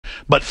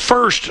But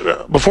first,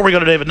 before we go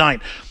to David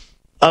Knight,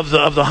 of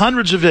the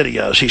hundreds of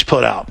videos he's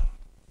put out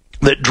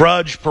that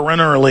Drudge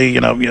perennially,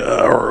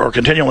 or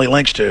continually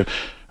links to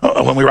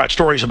when we write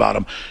stories about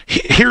him,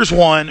 here's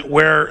one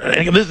where,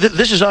 and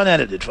this is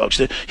unedited,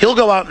 folks. He'll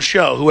go out and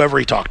show whoever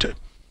he talked to.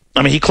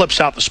 I mean, he clips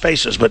out the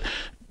spaces, but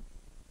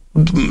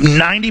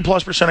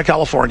 90+% of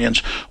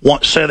Californians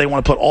say they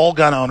want to put all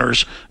gun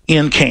owners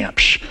in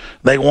camps.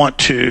 They want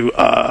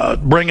to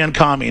bring in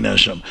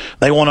communism.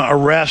 They want to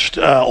arrest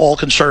all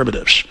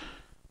conservatives.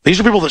 These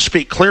are people that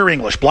speak clear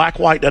English, black,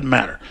 white, doesn't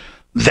matter.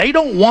 They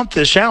don't want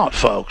this out,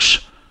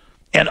 folks.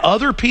 And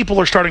other people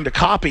are starting to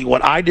copy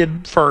what I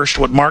did first,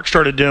 what Mark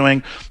started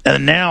doing,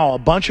 and now a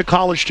bunch of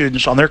college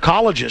students on their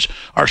colleges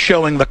are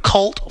showing the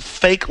cult,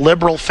 fake,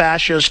 liberal,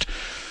 fascist,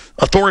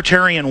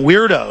 authoritarian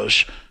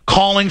weirdos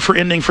calling for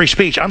ending free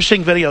speech. I'm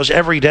seeing videos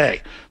every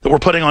day that we're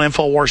putting on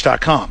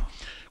Infowars.com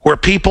where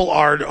people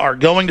are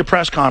going to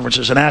press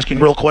conferences and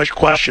asking real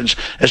questions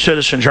as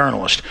citizen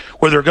journalists,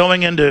 where they're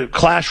going into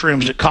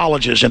classrooms at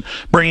colleges and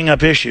bringing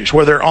up issues,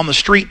 where they're on the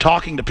street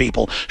talking to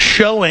people,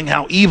 showing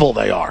how evil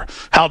they are,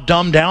 how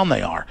dumbed down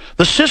they are.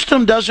 The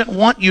system doesn't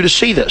want you to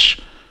see this.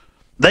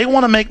 They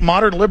want to make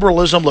modern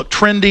liberalism look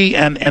trendy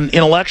and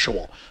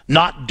intellectual,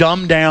 not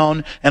dumbed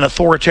down and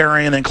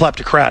authoritarian and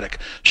kleptocratic.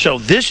 So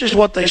this is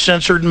what they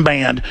censored and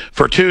banned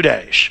for 2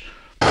 days.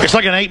 It's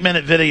like an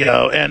 8-minute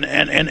video,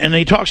 and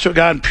he talks to a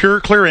guy in pure,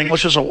 clear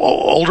English, as an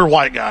older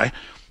white guy.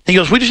 He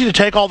goes, we just need to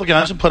take all the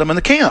guns and put them in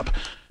the camp.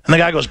 And the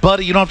guy goes,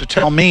 buddy, you don't have to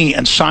tell me,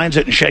 and signs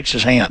it and shakes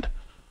his hand.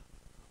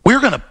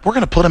 We're gonna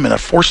put them in a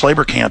forced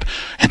labor camp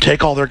and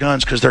take all their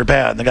guns because they're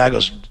bad. And the guy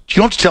goes, you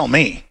don't have to tell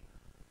me.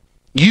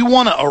 You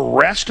want to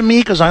arrest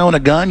me because I own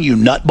a gun, you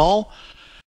nutball?